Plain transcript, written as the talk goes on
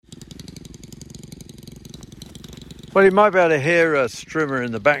Well, you might be able to hear a strimmer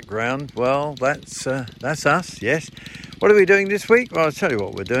in the background. Well, that's us, yes. What are we doing this week? Well, I'll tell you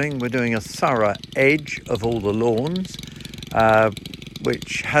what we're doing. We're doing a thorough edge of all the lawns,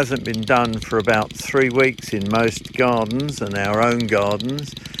 which hasn't been done for about 3 weeks in most gardens and our own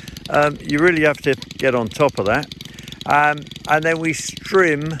gardens. You really have to get on top of that. And then we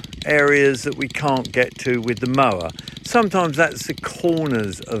trim areas that we can't get to with the mower. Sometimes that's the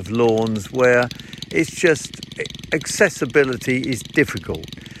corners of lawns where it's just accessibility is difficult.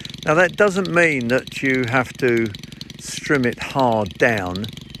 Now that doesn't mean that you have to trim it hard down.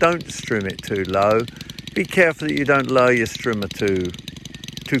 Don't trim it too low. Be careful that you don't lower your trimmer too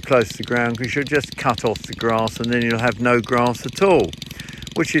close to the ground, because you'll just cut off the grass and then you'll have no grass at all,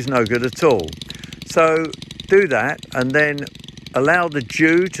 which is no good at all. So do that and then allow the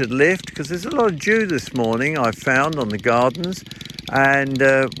dew to lift, because there's a lot of dew this morning I found on the gardens, and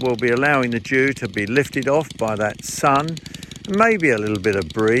we'll be allowing the dew to be lifted off by that sun, maybe a little bit of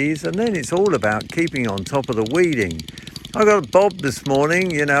breeze, and then it's all about keeping on top of the weeding. I got Bob this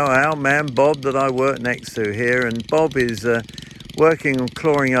morning, our man Bob that I work next to here, and Bob is working on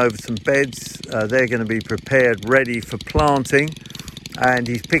clawing over some beds. They're going to be prepared ready for planting, and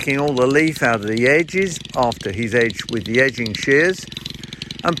he's picking all the leaf out of the edges after he's edged with the edging shears.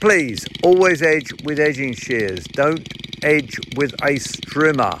 And please, always edge with edging shears. Don't edge with a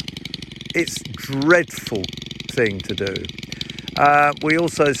strimmer. It's a dreadful thing to do. We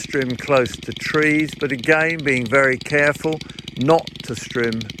also trim close to trees, but again, being very careful not to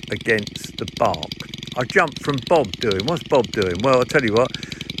trim against the bark. I jumped from Bob doing. What's Bob doing? Well, I'll tell you what.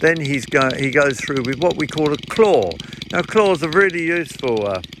 Then he goes through with what we call a claw. Now, claws are really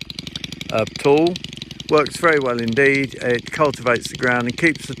useful tool. Works very well indeed. It cultivates the ground and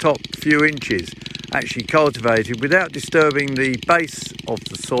keeps the top few inches actually cultivated without disturbing the base of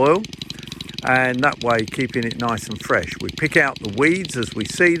the soil, and that way keeping it nice and fresh. We pick out the weeds as we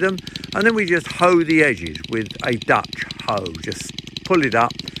see them, and then we just hoe the edges with a Dutch hoe. Just pull it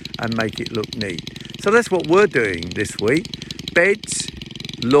up and make it look neat. So that's what we're doing this week. Beds,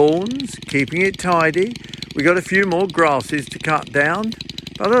 lawns, keeping it tidy. We got a few more grasses to cut down,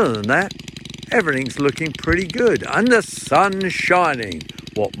 but other than that, everything's looking pretty good, and the sun's shining.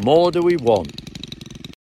 What more do we want?